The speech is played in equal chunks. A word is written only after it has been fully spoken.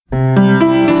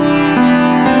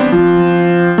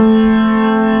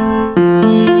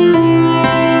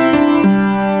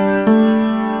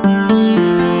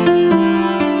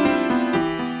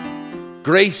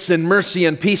Grace and mercy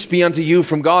and peace be unto you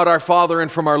from God our Father and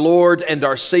from our Lord and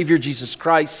our Savior Jesus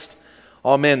Christ.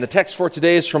 Amen. The text for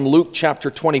today is from Luke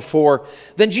chapter 24.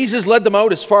 Then Jesus led them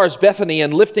out as far as Bethany,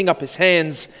 and lifting up his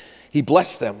hands, he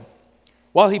blessed them.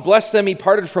 While he blessed them, he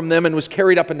parted from them and was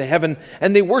carried up into heaven,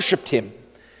 and they worshipped him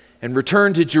and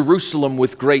returned to Jerusalem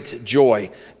with great joy.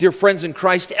 Dear friends in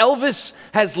Christ, Elvis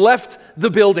has left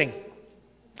the building.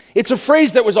 It's a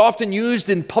phrase that was often used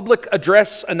in public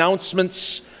address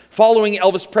announcements following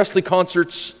Elvis Presley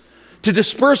concerts to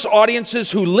disperse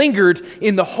audiences who lingered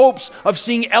in the hopes of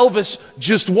seeing Elvis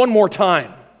just one more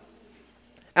time.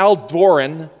 Al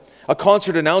Doran, a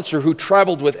concert announcer who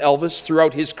traveled with Elvis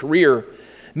throughout his career,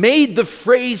 made the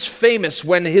phrase famous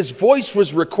when his voice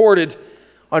was recorded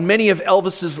on many of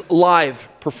Elvis's live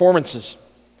performances.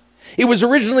 It was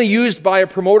originally used by a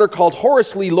promoter called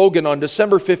Horace Lee Logan on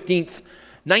December 15th,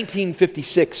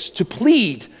 1956, to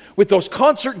plead with those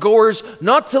concert goers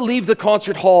not to leave the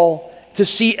concert hall to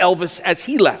see Elvis as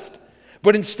he left,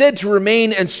 but instead to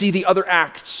remain and see the other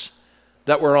acts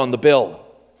that were on the bill.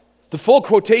 The full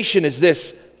quotation is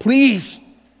this: "Please,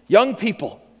 young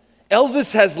people,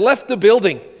 Elvis has left the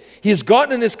building. He has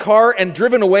gotten in his car and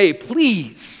driven away.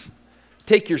 Please,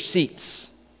 take your seats."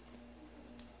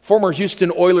 Former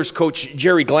Houston Oilers coach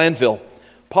Jerry Glanville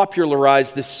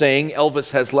popularized this saying,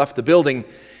 "Elvis has left the building,"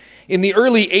 in the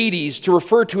early 80s to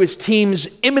refer to his team's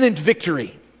imminent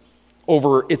victory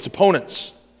over its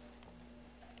opponents.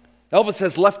 Elvis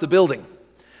has left the building.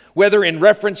 Whether in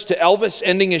reference to Elvis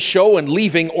ending his show and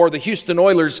leaving, or the Houston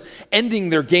Oilers ending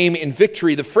their game in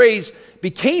victory, the phrase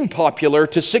became popular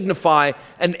to signify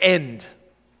an end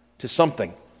to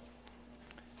something.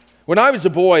 When I was a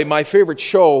boy, my favorite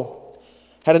show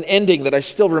had an ending that I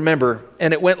still remember,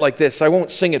 and it went like this. I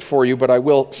won't sing it for you, but I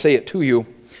will say it to you.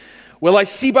 "Well, I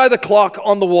see by the clock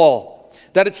on the wall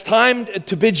that it's time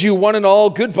to bid you one and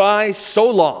all goodbye, so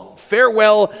long.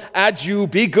 Farewell, adieu,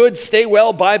 be good, stay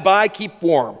well, bye-bye, keep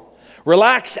warm.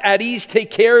 Relax, at ease, take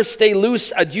care, stay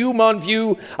loose, adieu, mon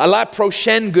vieux, à la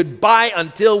prochaine, goodbye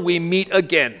until we meet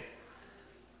again."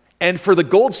 And for the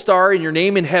gold star in your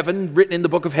name in heaven, written in the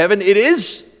book of heaven, it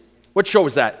is, what show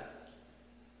is that?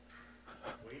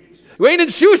 Wayne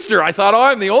and Schuster. I thought,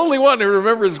 I'm the only one who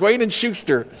remembers Wayne and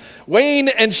Schuster. Wayne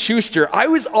and Schuster. I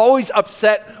was always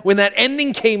upset when that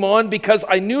ending came on because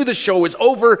I knew the show was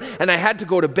over and I had to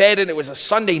go to bed, and it was a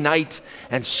Sunday night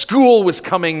and school was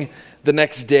coming the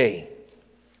next day.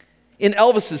 In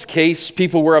Elvis's case,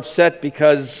 people were upset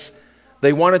because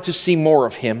they wanted to see more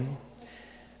of him,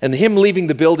 and him leaving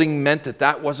the building meant that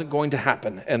that wasn't going to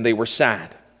happen, and they were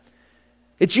sad.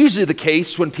 It's usually the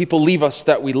case when people leave us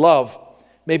that we love.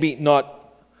 Maybe not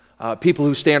people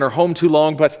who stay in our home too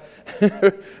long, but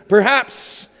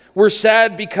perhaps we're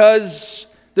sad because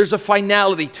there's a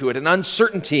finality to it, an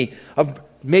uncertainty of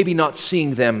maybe not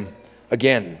seeing them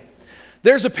again.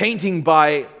 There's a painting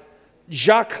by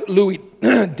Jacques-Louis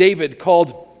David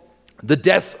called "The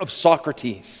Death of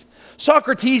Socrates."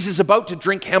 Socrates is about to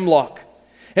drink hemlock,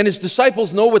 and his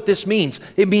disciples know what this means.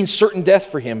 It means certain death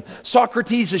for him.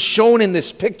 Socrates is shown in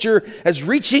this picture as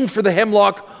reaching for the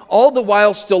hemlock, all the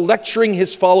while still lecturing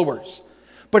his followers.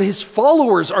 But his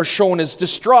followers are shown as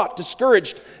distraught,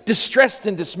 discouraged, distressed,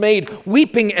 and dismayed,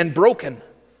 weeping and broken.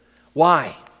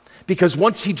 Why? Because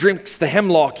once he drinks the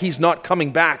hemlock, he's not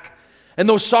coming back. And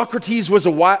though Socrates was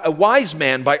a wise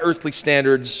man by earthly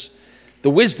standards, the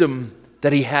wisdom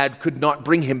that he had could not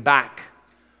bring him back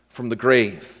from the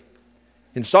grave.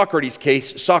 In Socrates'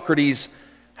 case, Socrates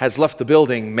has left the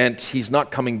building meant he's not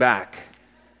coming back,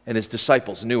 and his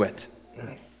disciples knew it.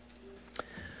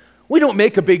 We don't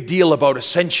make a big deal about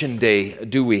Ascension Day,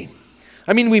 do we?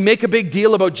 I mean, we make a big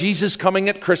deal about Jesus coming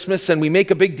at Christmas, and we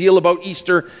make a big deal about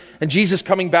Easter and Jesus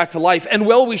coming back to life. And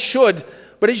well, we should,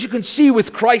 but as you can see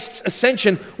with Christ's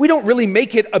ascension, we don't really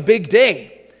make it a big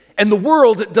day, and the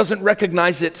world doesn't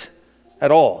recognize it at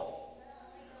all.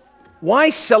 Why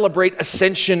celebrate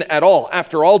Ascension at all?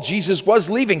 After all, Jesus was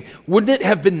leaving. Wouldn't it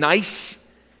have been nice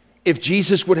if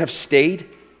Jesus would have stayed?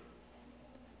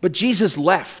 But Jesus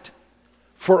left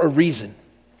for a reason.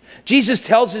 Jesus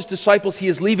tells his disciples he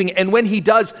is leaving, and when he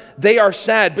does, they are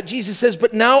sad. But Jesus says,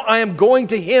 "But now I am going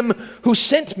to him who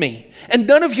sent me. And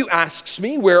none of you asks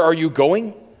me, 'Where are you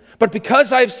going?' But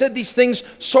because I have said these things,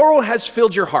 sorrow has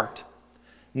filled your heart.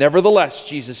 Nevertheless,"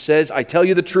 Jesus says, "I tell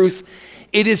you the truth,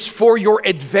 it is for your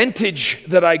advantage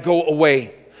that I go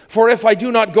away. For if I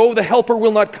do not go, the Helper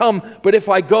will not come. But if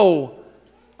I go,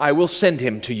 I will send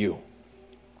him to you."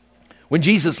 When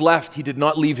Jesus left, he did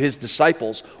not leave his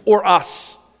disciples or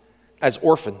us as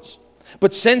orphans,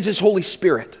 but sends his Holy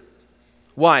Spirit.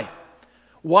 Why?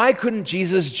 Why couldn't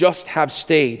Jesus just have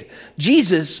stayed?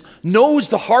 Jesus knows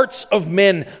the hearts of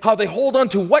men, how they hold on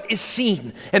to what is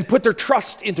seen and put their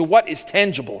trust into what is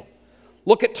tangible.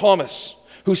 Look at Thomas,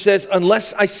 who says,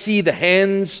 unless I see the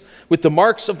hands with the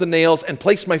marks of the nails and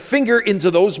place my finger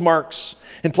into those marks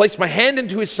and place my hand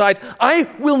into his side, I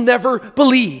will never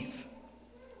believe.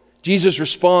 Jesus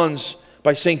responds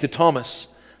by saying to Thomas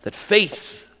that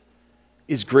faith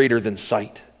is greater than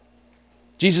sight.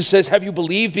 Jesus says, have you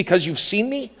believed because you've seen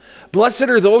me? Blessed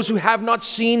are those who have not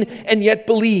seen and yet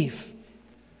believe.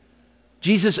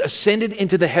 Jesus ascended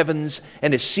into the heavens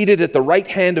and is seated at the right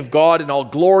hand of God in all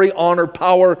glory, honor,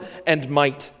 power, and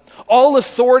might. All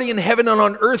authority in heaven and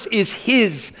on earth is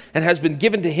his and has been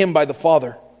given to him by the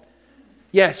Father.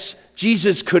 Yes,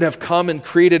 Jesus could have come and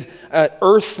created an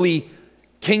earthly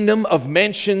kingdom of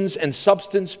mansions and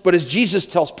substance, but as Jesus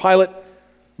tells Pilate,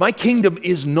 my kingdom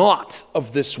is not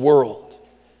of this world.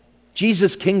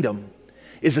 Jesus' kingdom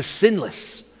is a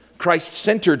sinless,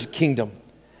 Christ-centered kingdom.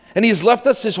 And he has left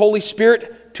us his Holy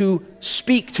Spirit to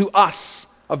speak to us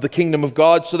of the kingdom of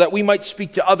God so that we might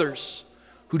speak to others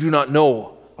who do not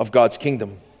know of God's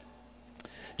kingdom.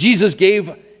 Jesus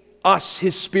gave us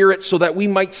his Spirit so that we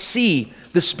might see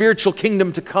the spiritual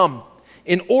kingdom to come,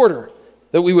 in order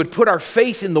that we would put our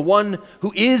faith in the one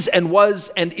who is and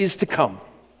was and is to come.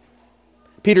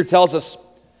 Peter tells us,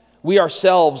 we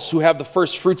ourselves who have the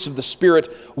first fruits of the Spirit,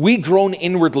 we groan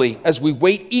inwardly as we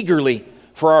wait eagerly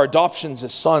for our adoptions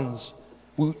as sons,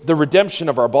 the redemption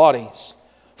of our bodies.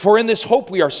 For in this hope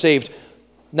we are saved.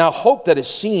 Now hope that is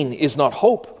seen is not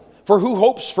hope. For who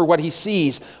hopes for what he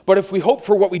sees? But if we hope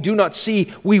for what we do not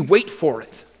see, we wait for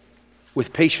it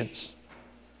with patience.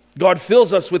 God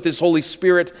fills us with his Holy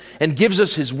Spirit and gives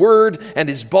us his word and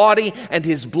his body and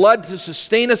his blood to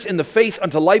sustain us in the faith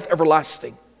unto life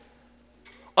everlasting.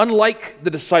 Unlike the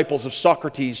disciples of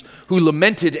Socrates who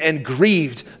lamented and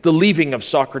grieved the leaving of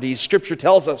Socrates, Scripture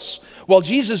tells us, while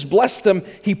Jesus blessed them,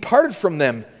 he parted from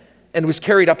them and was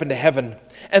carried up into heaven.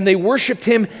 And they worshiped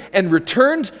him and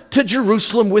returned to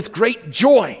Jerusalem with great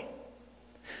joy.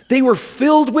 They were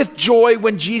filled with joy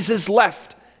when Jesus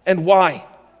left. And why?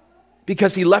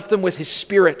 Because he left them with his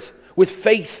Spirit, with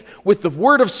faith, with the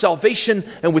word of salvation,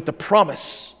 and with the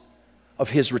promise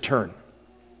of his return.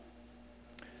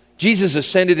 Jesus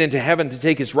ascended into heaven to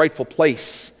take his rightful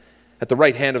place at the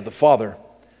right hand of the Father.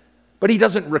 But he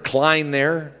doesn't recline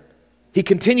there. He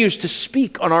continues to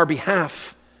speak on our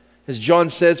behalf. As John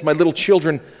says, my little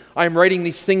children, I am writing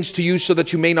these things to you so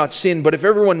that you may not sin. But if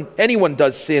anyone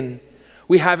does sin,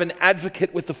 we have an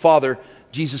advocate with the Father,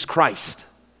 Jesus Christ,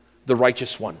 the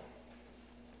righteous one.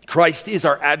 Christ is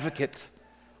our advocate,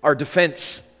 our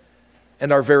defense,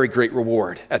 and our very great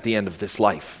reward at the end of this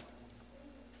life.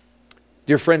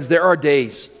 Dear friends, there are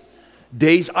days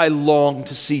I long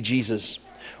to see Jesus.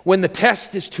 When the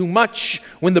test is too much,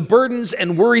 when the burdens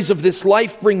and worries of this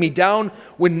life bring me down,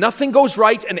 when nothing goes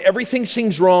right and everything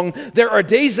seems wrong, there are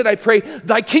days that I pray,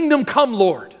 thy kingdom come,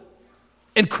 Lord,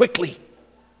 and quickly.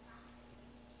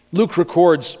 Luke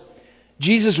records,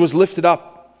 Jesus was lifted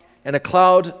up and a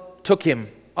cloud took him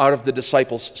out of the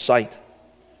disciples' sight.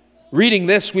 Reading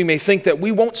this, we may think that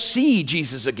we won't see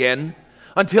Jesus again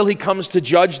until he comes to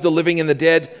judge the living and the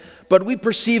dead, but we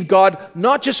perceive God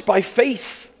not just by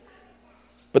faith,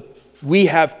 but we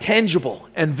have tangible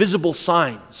and visible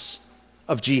signs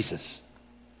of Jesus.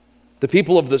 The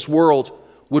people of this world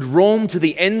would roam to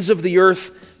the ends of the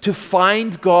earth to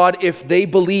find God if they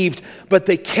believed, but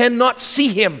they cannot see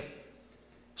him,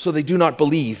 so they do not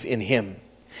believe in him.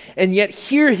 And yet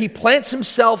here he plants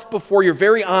himself before your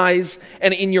very eyes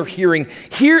and in your hearing.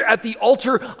 Here at the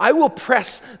altar, I will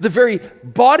press the very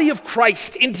body of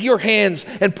Christ into your hands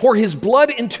and pour his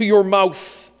blood into your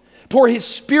mouth. Pour his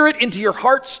Spirit into your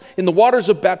hearts in the waters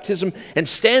of baptism and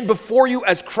stand before you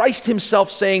as Christ himself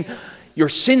saying, your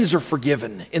sins are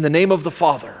forgiven in the name of the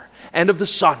Father and of the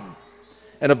Son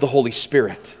and of the Holy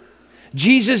Spirit.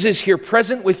 Jesus is here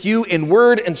present with you in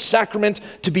word and sacrament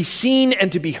to be seen and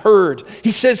to be heard.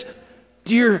 He says,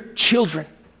 dear children,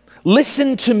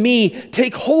 listen to me,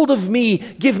 take hold of me,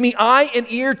 give me eye and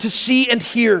ear to see and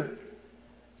hear.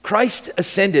 Christ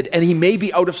ascended and he may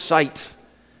be out of sight,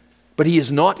 but he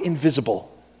is not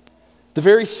invisible. The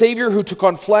very Savior who took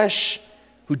on flesh,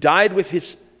 who died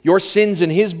with your sins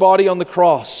in his body on the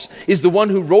cross, is the one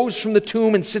who rose from the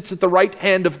tomb and sits at the right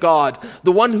hand of God.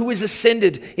 The one who is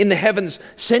ascended in the heavens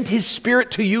sent his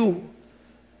Spirit to you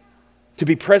to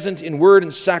be present in word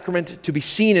and sacrament, to be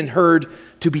seen and heard,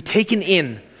 to be taken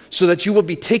in, so that you will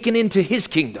be taken into his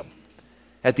kingdom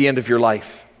at the end of your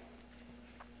life.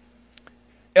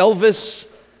 Elvis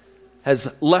has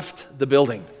left the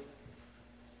building.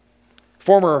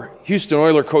 Former Houston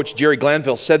Oilers coach Jerry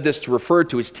Glanville said this to refer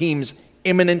to his team's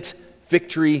imminent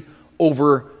victory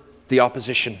over the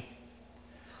opposition.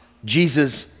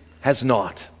 Jesus has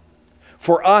not.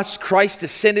 For us, Christ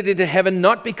ascended into heaven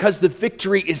not because the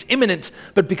victory is imminent,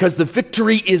 but because the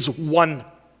victory is won.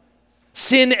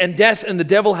 Sin and death and the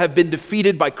devil have been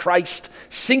defeated by Christ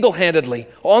single-handedly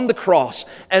on the cross,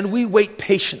 and we wait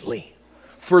patiently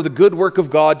for the good work of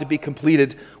God to be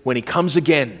completed when he comes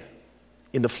again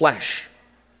in the flesh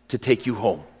to take you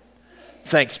home.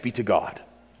 Thanks be to God.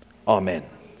 Amen.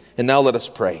 And now let us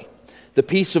pray. The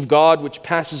peace of God, which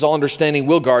passes all understanding,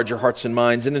 will guard your hearts and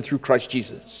minds in and through Christ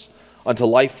Jesus unto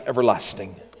life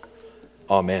everlasting.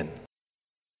 Amen.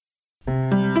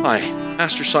 Hi,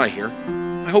 Pastor Cy here.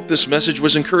 I hope this message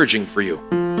was encouraging for you.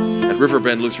 At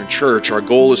Riverbend Lutheran Church, our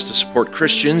goal is to support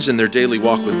Christians in their daily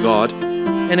walk with God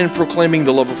and in proclaiming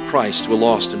the love of Christ to a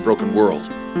lost and broken world.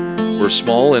 We're a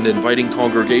small and inviting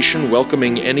congregation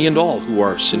welcoming any and all who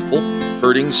are sinful,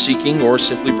 hurting, seeking, or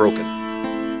simply broken.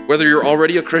 Whether you're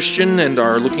already a Christian and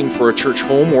are looking for a church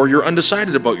home, or you're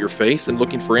undecided about your faith and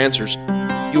looking for answers,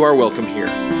 you are welcome here.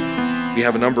 We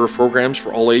have a number of programs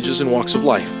for all ages and walks of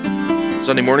life.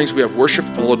 Sunday mornings we have worship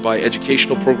followed by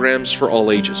educational programs for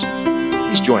all ages.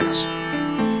 Please join us.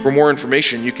 For more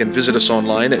information, you can visit us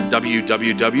online at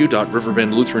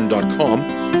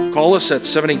www.riverbendlutheran.com, call us at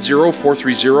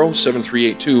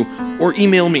 780-430-7382, or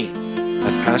email me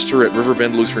at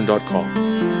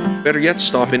pastor@riverbendlutheran.com. Better yet,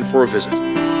 stop in for a visit.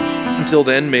 Until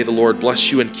then, may the Lord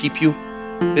bless you and keep you.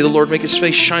 May the Lord make his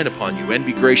face shine upon you and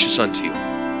be gracious unto you.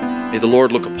 May the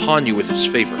Lord look upon you with his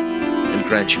favor and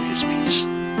grant you his peace.